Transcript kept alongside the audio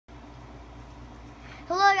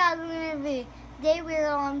Hello guys, today we're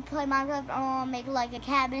on play Minecraft. I'm gonna make like a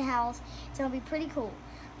cabin house. It's gonna be pretty cool.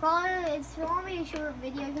 It's gonna be a short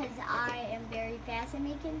video because I am very fast at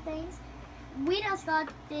making things. We just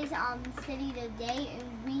got this city today,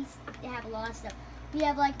 and we have a lot of stuff. We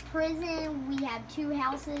have like prison. We have 2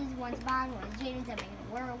 houses. One's mine, one's Jaden's. I'm making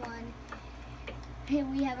a world one.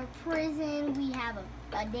 And we have a prison. We have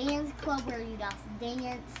a dance club where you guys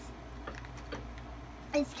dance.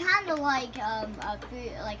 It's kind of like a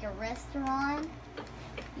restaurant.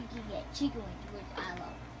 You can get chicken wings, which I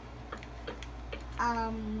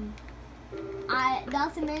love.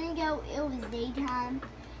 Just a minute ago, it was daytime,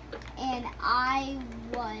 and I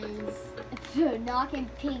was knocking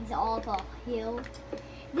pigs off a hill.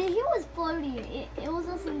 The hill was floating. It was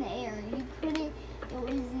just in the air. You couldn't. It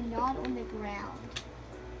was not on the ground.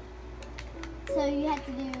 So you have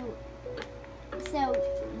to do.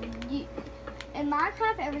 In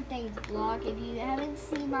Minecraft, everything's blocked. If you haven't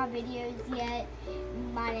seen my videos yet,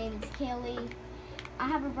 my name is Kelly. I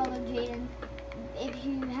have a brother, Jaden. If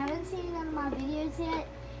you haven't seen none of my videos yet,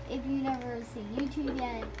 if you've never seen YouTube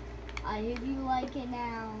yet, I hope you like it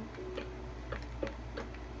now.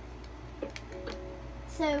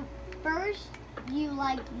 So, first, you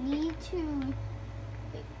need to...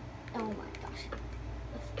 Oh my gosh.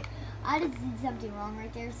 I just did something wrong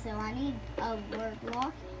right there, so I need a word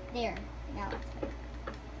block. There. Now that's better.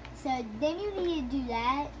 So then you need to do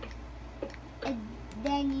that, and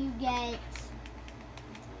then you get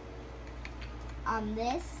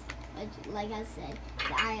this, which, like I said,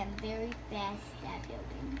 I am very fast at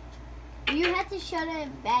building. You have to shut it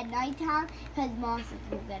at nighttime because monsters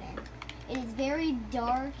will get in. It is very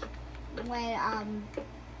dark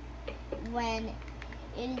when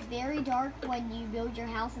you build your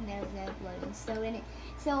house and there's no glowing.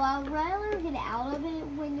 So I'd rather get out of it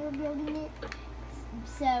when you're building it.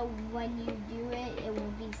 So when you do it, it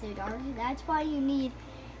won't be so dark. That's why you need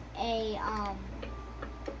a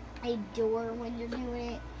door when you're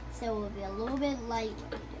doing it, so it will be a little bit light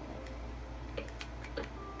when you do it.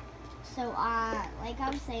 So like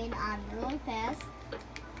I'm saying, I'm really fast.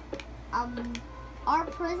 Our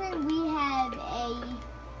prison, we have a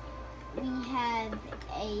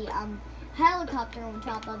helicopter on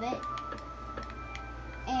top of it,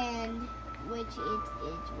 and which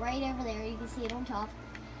it's right over there. You can see it on top.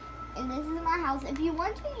 And this is my house. If you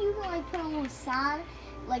want to, you can put a little sign,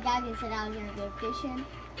 like I can sit out here and go fishing.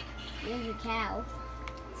 There's a cow.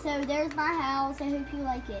 So there's my house. I hope you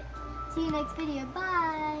like it. See you next video.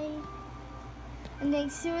 Bye. And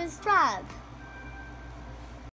thanks to subscribe.